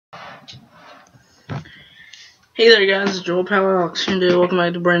Hey there guys, it's Joel Alex here today. Welcome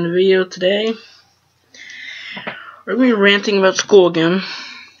back to a brand new video. Today we're going to be ranting about school again.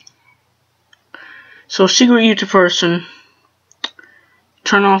 So secret YouTube person,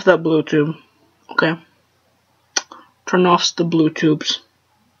 turn off that Bluetooth. Okay? Turn off the Bluetooths.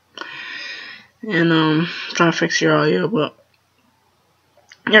 And I'm trying to fix your audio, but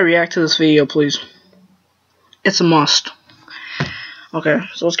yeah, react to this video please. It's a must. Okay,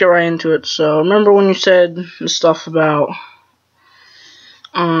 so let's get right into it. So, remember when you said the stuff about,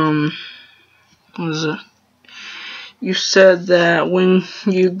 what is it? You said that when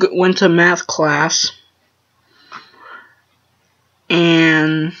you went to math class,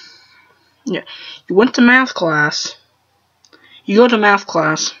 and, yeah, you went to math class, you go to math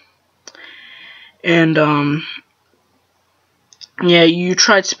class, and, yeah, you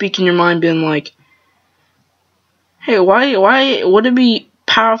tried speaking your mind being like, hey, why would it be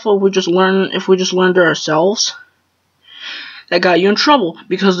powerful if we just learned it ourselves? That got you in trouble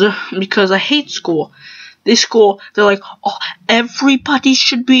because I hate school. They're like, oh, everybody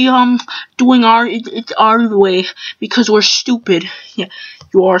should be doing it our way because we're stupid. Yeah,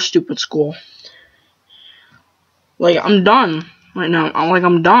 you are stupid, school. Like, I'm done right now.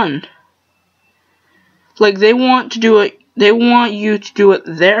 I'm done. Like, they want to do it. They want you to do it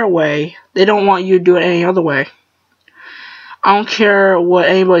their way. They don't want you to do it any other way. I don't care what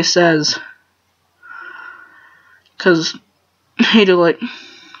anybody says, cause hey, they're like,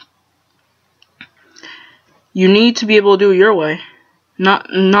 you need to be able to do it your way,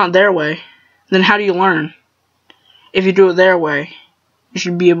 not their way. Then how do you learn? If you do it their way, you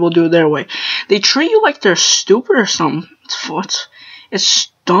should be able to do it their way. They treat you like they're stupid or something.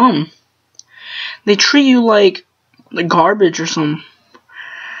 It's dumb. They treat you like garbage or something.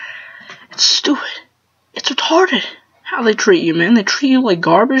 It's stupid. It's retarded. How they treat you, man. They treat you like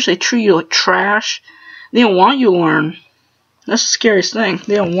garbage. They treat you like trash. They don't want you to learn. That's the scariest thing.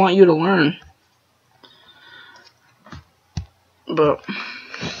 They don't want you to learn. But,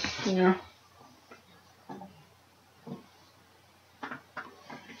 yeah.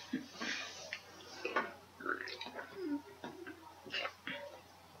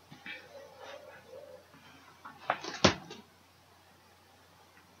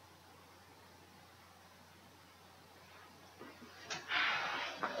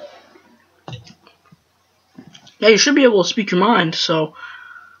 Yeah, you should be able to speak your mind, so...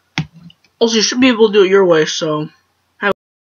 Also, you should be able to do it your way, so...